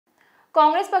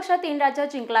काँग्रेस पक्ष 3 राज्यात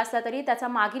जिंकला असला तरी त्याचा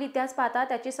मागील इतिहास पाहता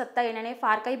त्याची सत्ता येण्याने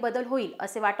फार काही बदल होईल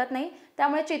असे वाटत नाही।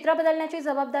 त्यामुळे चित्र बदलण्याची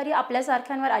जबाबदारी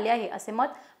आपल्यासारख्यांवर आली आहे असे मत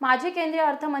माजी केंद्रीय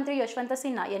अर्थमंत्री यशवंत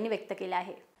सिन्हा यांनी व्यक्त केले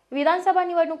आहे। विधानसभा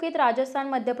निवडणुकीत राजस्थान,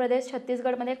 मध्य प्रदेश,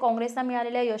 छत्तीसगडमध्ये काँग्रेसला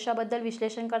मिळालेल्या यशाबद्दल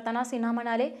विश्लेषण करताना सिन्हा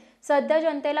म्हणाले, सध्या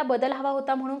जनतेला बदल हवा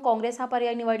होता म्हणून काँग्रेस हा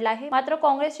पर्याय निवडला आहे। मात्र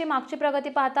काँग्रेसची मागची प्रगती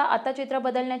पाहता आता चित्र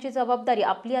बदलण्याची जबाबदारी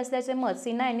आपली असल्याचे मत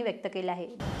सिन्हा यांनी व्यक्त केले आहे।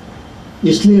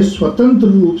 इसलिए स्वतंत्र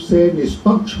रूप से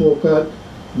निष्पक्ष होकर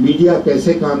मीडिया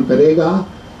कैसे काम करेगा,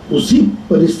 उसी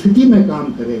परिस्थिति में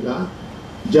काम करेगा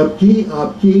जबकि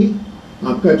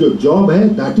आपका जो जॉब है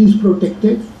that is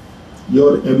protected,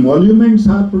 your एमोल्यूमेंट्स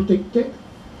are protected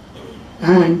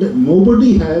and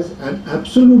nobody has and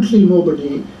absolutely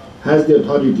nobody has the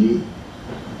authority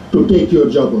to take your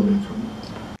job away from.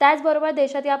 त्याचबरोबर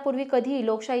देशात यापूर्वी कधीही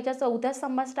लोकशाहीच्या चौथ्या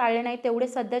स्तंभास टाळले नाही तेवढे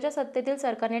सध्याच्या सत्तेतील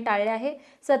सरकारने टाळले आहे।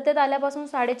 सत्तेत आल्यापासून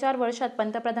 4.5 वर्षात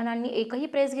पंतप्रधानांनी एकही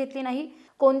प्रेस घेतली नाही,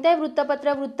 कोणत्याही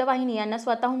वृत्तपत्र, वृत्तवाहिनी यांना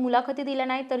स्वतःहून मुलाखती दिल्या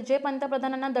नाही, तर जे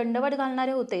पंतप्रधानांना दंडवट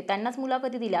घालणारे होते त्यांनाच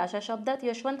मुलाखती दिल्या, अशा शब्दात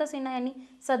यशवंत सिन्हा यांनी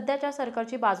सध्याच्या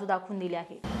सरकारची बाजू दाखवून दिली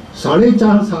आहे।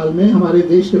 4.5 साल में हमारे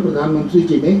देश के प्रधानमंत्री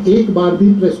जी ने एक बार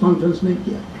भी प्रेस कॉन्फ्रेंस नहीं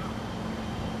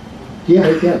किया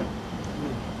है क्या?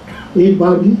 एक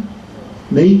बार भी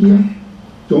नहीं किया,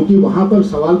 क्योंकि वहां पर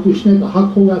सवाल पूछने का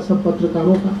हक होगा सब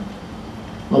पत्रकारों का,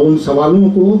 और उन सवालों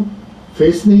को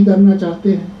फेस नहीं करना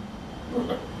चाहते हैं,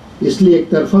 इसलिए एक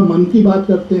तरफा मन की बात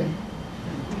करते हैं।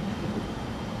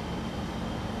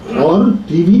 और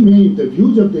टीवी में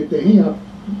इंटरव्यू जब देते हैं या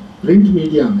प्रिंट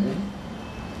मीडिया में,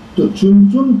 तो चुन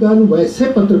चुन कर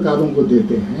वैसे पत्रकारों को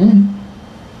देते हैं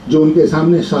जो उनके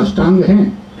सामने साष्टांग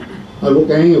हैं और वो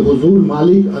कहेंगे, हुजूर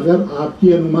मालिक अगर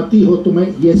आपकी अनुमति हो तो मैं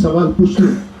ये सवाल पूछ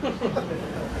लूं।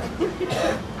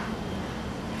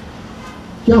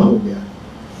 क्या हो गया?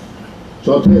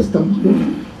 चौथे स्तंभ को,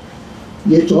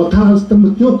 ये चौथा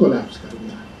स्तंभ क्यों कोलैप्स कर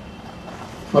गया?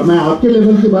 और मैं आपके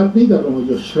लेवल की बात नहीं कर रहा हूं,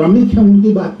 जो श्रमिक हैं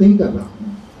उनकी बात नहीं कर रहा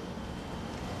हूं,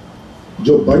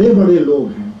 जो बड़े बड़े लोग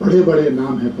हैं, बड़े बड़े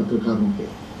नाम हैं पत्रकारों के,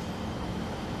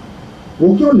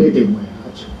 वो क्यों लेटे हुए हैं?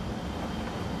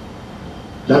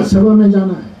 राज्यसभा में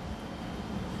जाना है,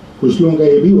 कुछ लोगों का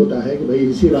ये भी होता है कि भाई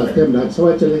इसी रास्ते हम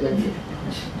राज्यसभा चले जाएंगे,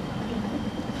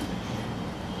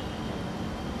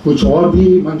 कुछ और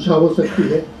भी मंशा हो सकती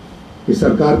है कि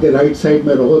सरकार के राइट साइड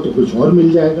में रहो तो कुछ और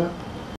मिल जाएगा।